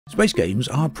Space games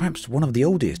are perhaps one of the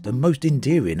oldest and most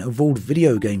endearing of all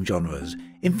video game genres.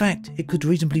 In fact, it could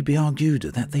reasonably be argued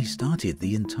that they started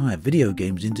the entire video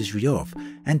games industry off,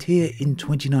 and here in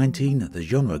 2019 the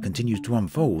genre continues to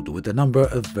unfold with a number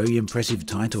of very impressive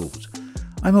titles.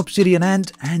 I'm Obsidian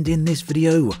Ant, and in this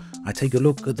video I take a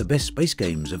look at the best space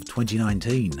games of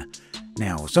 2019.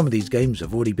 Now, some of these games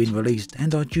have already been released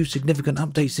and are due significant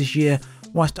updates this year,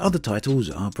 whilst other titles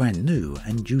are brand new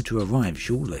and due to arrive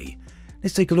shortly.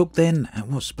 Let's take a look then at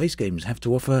what space games have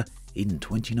to offer in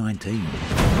 2019.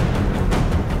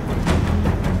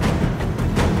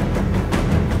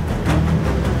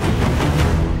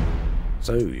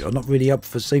 So, you're not really up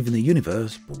for saving the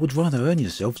universe, but would rather earn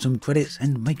yourself some credits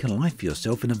and make a life for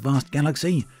yourself in a vast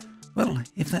galaxy? Well,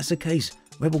 if that's the case,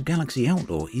 Rebel Galaxy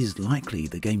Outlaw is likely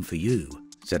the game for you.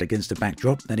 Set against a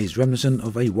backdrop that is reminiscent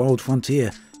of a wild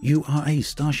frontier, you are a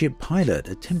starship pilot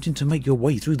attempting to make your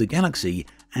way through the galaxy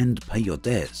and pay your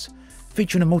debts.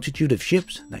 Featuring a multitude of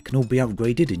ships that can all be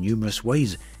upgraded in numerous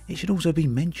ways, it should also be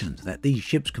mentioned that these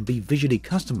ships can be visually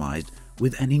customized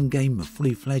with an in-game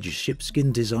fully fledged ship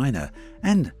skin designer,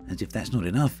 and as if that's not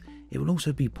enough, it will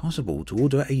also be possible to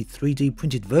order a 3D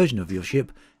printed version of your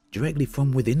ship directly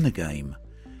from within the game.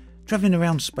 Travelling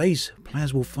around space,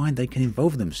 players will find they can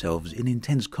involve themselves in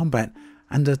intense combat,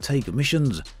 undertake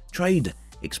missions, trade,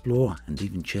 explore and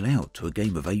even chill out to a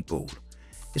game of 8-ball.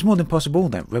 It's more than possible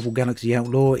that Rebel Galaxy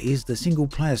Outlaw is the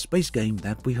single-player space game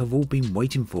that we have all been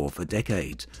waiting for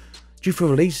decades. Due for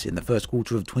release in the first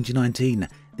quarter of 2019,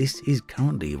 this is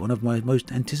currently one of my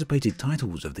most anticipated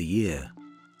titles of the year.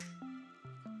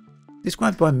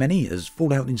 Described by many as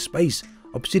Fallout in space,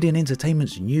 Obsidian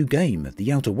Entertainment's new game,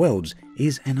 The Outer Worlds,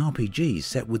 is an RPG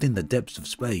set within the depths of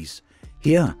space.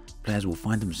 Here, players will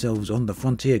find themselves on the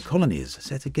frontier colonies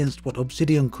set against what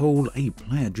Obsidian call a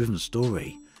player-driven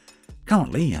story.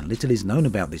 Currently, little is known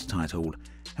about this title.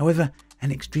 However,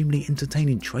 an extremely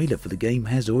entertaining trailer for the game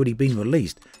has already been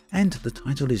released, and the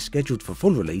title is scheduled for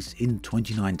full release in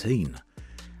 2019.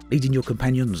 Leading your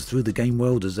companions through the game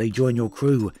world as they join your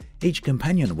crew, each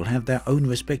companion will have their own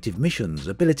respective missions,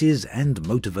 abilities and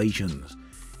motivations.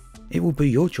 It will be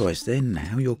your choice then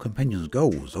how your companions'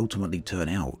 goals ultimately turn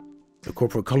out. The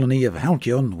corporate colony of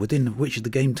Hellion, within which the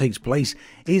game takes place,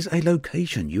 is a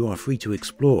location you are free to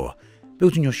explore.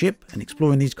 Building your ship and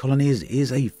exploring these colonies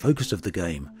is a focus of the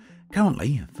game.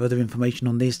 Currently, further information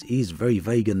on this is very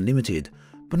vague and limited,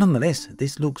 but nonetheless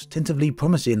this looks tentatively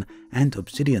promising, and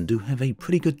Obsidian do have a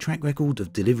pretty good track record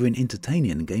of delivering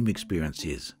entertaining game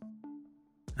experiences.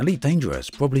 Elite Dangerous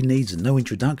probably needs no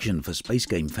introduction for space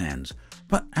game fans,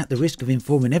 but at the risk of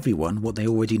informing everyone what they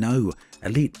already know,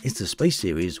 Elite is the space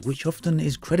series which often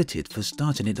is credited for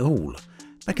starting it all.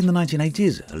 Back in the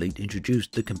 1980s, Elite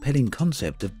introduced the compelling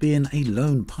concept of being a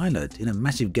lone pilot in a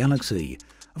massive galaxy,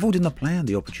 affording the player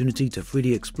the opportunity to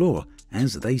freely explore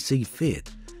as they see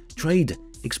fit. Trade,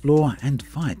 explore and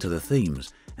fight are the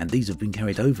themes, and these have been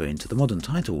carried over into the modern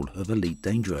title of Elite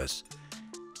Dangerous.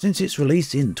 Since its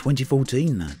release in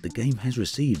 2014, the game has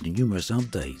received numerous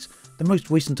updates, the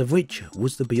most recent of which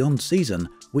was the Beyond season,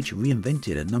 which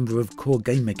reinvented a number of core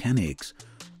game mechanics.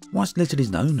 Whilst little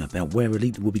is known about where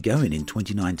Elite will be going in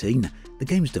 2019, the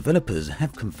game's developers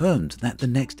have confirmed that the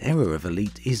next era of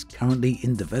Elite is currently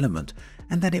in development,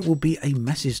 and that it will be a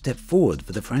massive step forward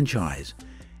for the franchise.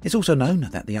 It's also known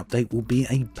that the update will be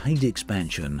a paid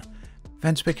expansion.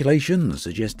 Fan speculation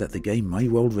suggests that the game may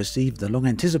well receive the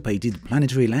long-anticipated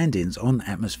planetary landings on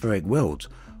atmospheric worlds,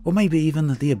 or maybe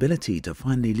even the ability to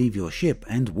finally leave your ship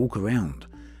and walk around.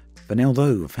 For now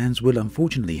though, fans will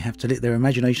unfortunately have to let their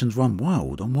imaginations run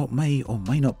wild on what may or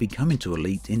may not be coming to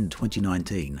Elite in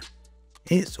 2019.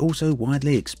 It's also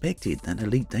widely expected that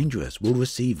Elite Dangerous will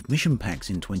receive mission packs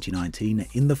in 2019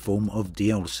 in the form of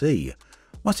DLC.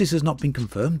 Whilst this has not been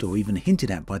confirmed or even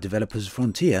hinted at by developers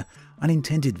Frontier,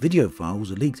 unintended video files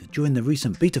leaked during the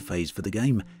recent beta phase for the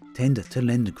game tend to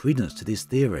lend credence to this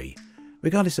theory.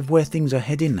 Regardless of where things are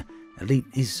heading, Elite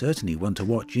is certainly one to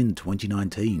watch in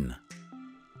 2019.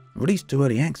 Released to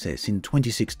early access in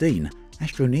 2016,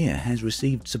 Astroneer has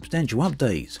received substantial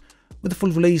updates. With a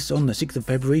full release on the 6th of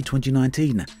February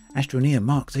 2019, Astroneer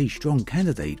marks a strong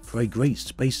candidate for a great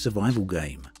space survival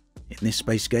game. In this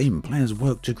space game, players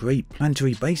work to create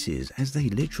planetary bases as they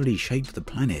literally shape the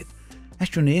planet.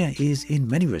 Astroneer is in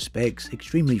many respects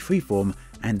extremely freeform,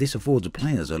 and this affords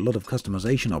players a lot of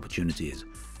customization opportunities.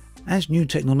 As new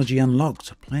technology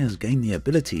unlocks, players gain the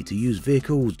ability to use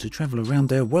vehicles to travel around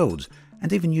their worlds,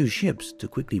 and even use ships to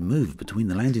quickly move between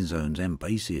the landing zones and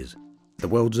bases. The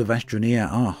worlds of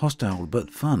Astroneer are hostile but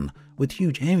fun, with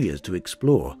huge areas to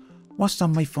explore. Whilst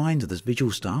some may find this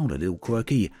visual style a little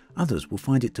quirky, others will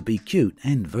find it to be cute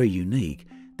and very unique.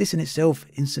 This in itself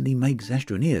instantly makes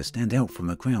Astroneer stand out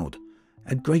from a crowd.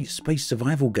 A great space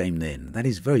survival game then, that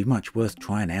is very much worth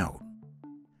trying out.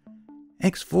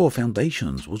 X4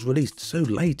 Foundations was released so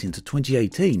late into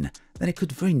 2018 that it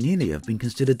could very nearly have been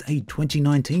considered a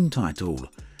 2019 title.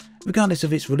 Regardless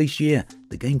of its release year,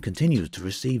 the game continues to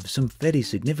receive some fairly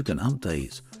significant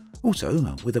updates.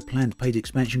 Also, with a planned paid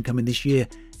expansion coming this year,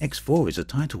 X4 is a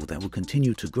title that will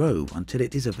continue to grow until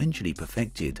it is eventually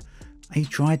perfected. A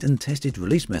tried and tested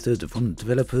release method from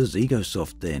developers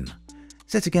Egosoft then.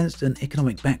 Set against an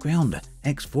economic background,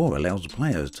 X4 allows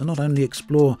players to not only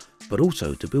explore, but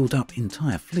also to build up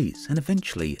entire fleets and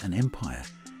eventually an empire.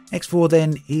 X4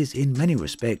 then is in many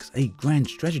respects a grand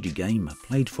strategy game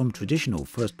played from traditional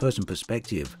first-person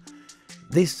perspective.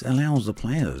 This allows the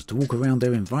players to walk around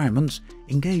their environments,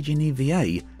 engage in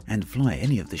EVA, and fly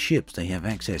any of the ships they have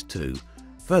access to.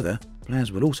 Further,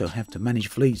 players will also have to manage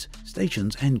fleets,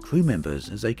 stations, and crew members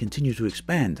as they continue to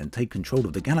expand and take control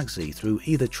of the galaxy through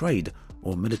either trade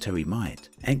or military might.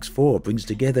 X4 brings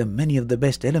together many of the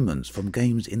best elements from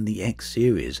games in the X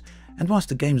series, and whilst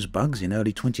the game's bugs in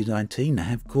early 2019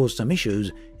 have caused some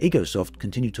issues, Egosoft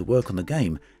continue to work on the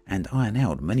game and iron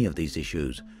out many of these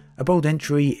issues. A bold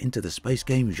entry into the space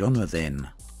game genre then.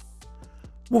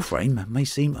 Warframe may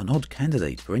seem an odd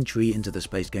candidate for entry into the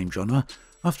space game genre.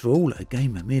 After all, a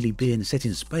game merely being set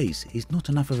in space is not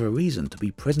enough of a reason to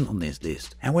be present on this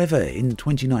list. However, in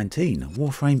 2019,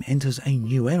 Warframe enters a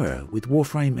new era with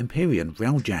Warframe Empyrean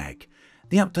Railjack.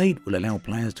 The update will allow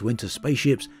players to enter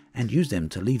spaceships and use them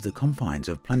to leave the confines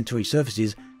of planetary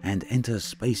surfaces and enter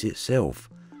space itself.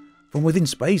 From within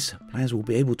space, players will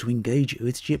be able to engage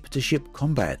with ship-to-ship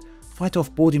combat, fight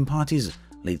off boarding parties,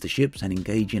 leave the ships and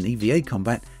engage in EVA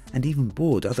combat, and even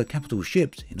board other capital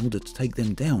ships in order to take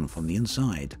them down from the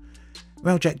inside.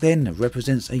 Railjack then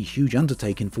represents a huge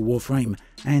undertaking for Warframe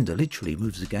and literally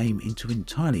moves the game into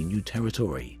entirely new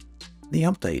territory. The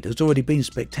update has already been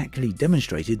spectacularly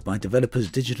demonstrated by developers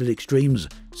Digital Extremes,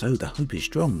 so the hope is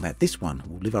strong that this one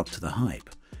will live up to the hype.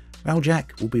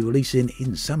 Railjack will be releasing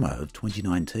in summer of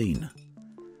 2019.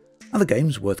 Other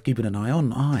games worth keeping an eye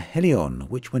on are Hellion,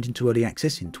 which went into early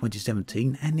access in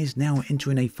 2017 and is now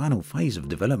entering a final phase of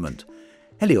development.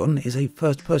 Hellion is a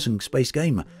first-person space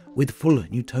game with full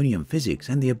Newtonian physics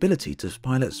and the ability to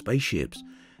pilot spaceships.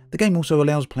 The game also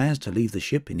allows players to leave the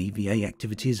ship in EVA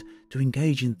activities to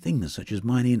engage in things such as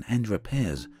mining and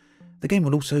repairs. The game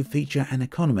will also feature an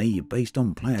economy based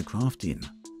on player crafting.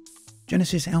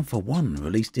 Genesis Alpha 1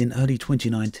 released in early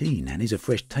 2019 and is a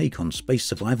fresh take on space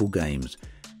survival games.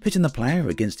 Pitting the player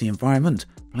against the environment,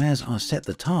 players are set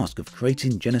the task of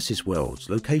creating Genesis worlds,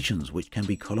 locations which can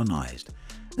be colonized.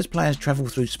 As players travel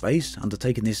through space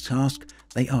undertaking this task,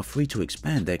 they are free to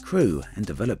expand their crew and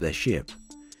develop their ship.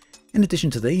 In addition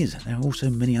to these, there are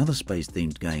also many other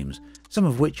space-themed games, some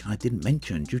of which I didn't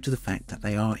mention due to the fact that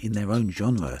they are in their own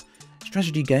genre.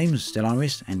 Strategy games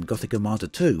Stellaris and Gothic Armada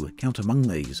 2 count among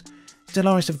these.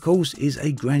 Stellaris, of course, is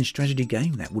a grand strategy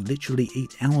game that would literally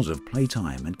eat hours of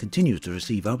playtime and continues to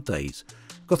receive updates.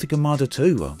 Gothic Armada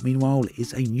 2, meanwhile,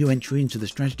 is a new entry into the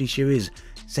strategy series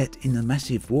set in the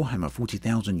massive Warhammer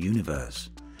 40,000 universe.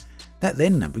 That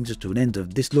then brings us to an end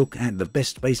of this look at the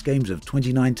best space games of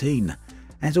 2019.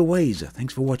 As always,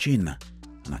 thanks for watching,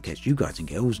 and I'll catch you guys and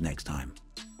girls next time.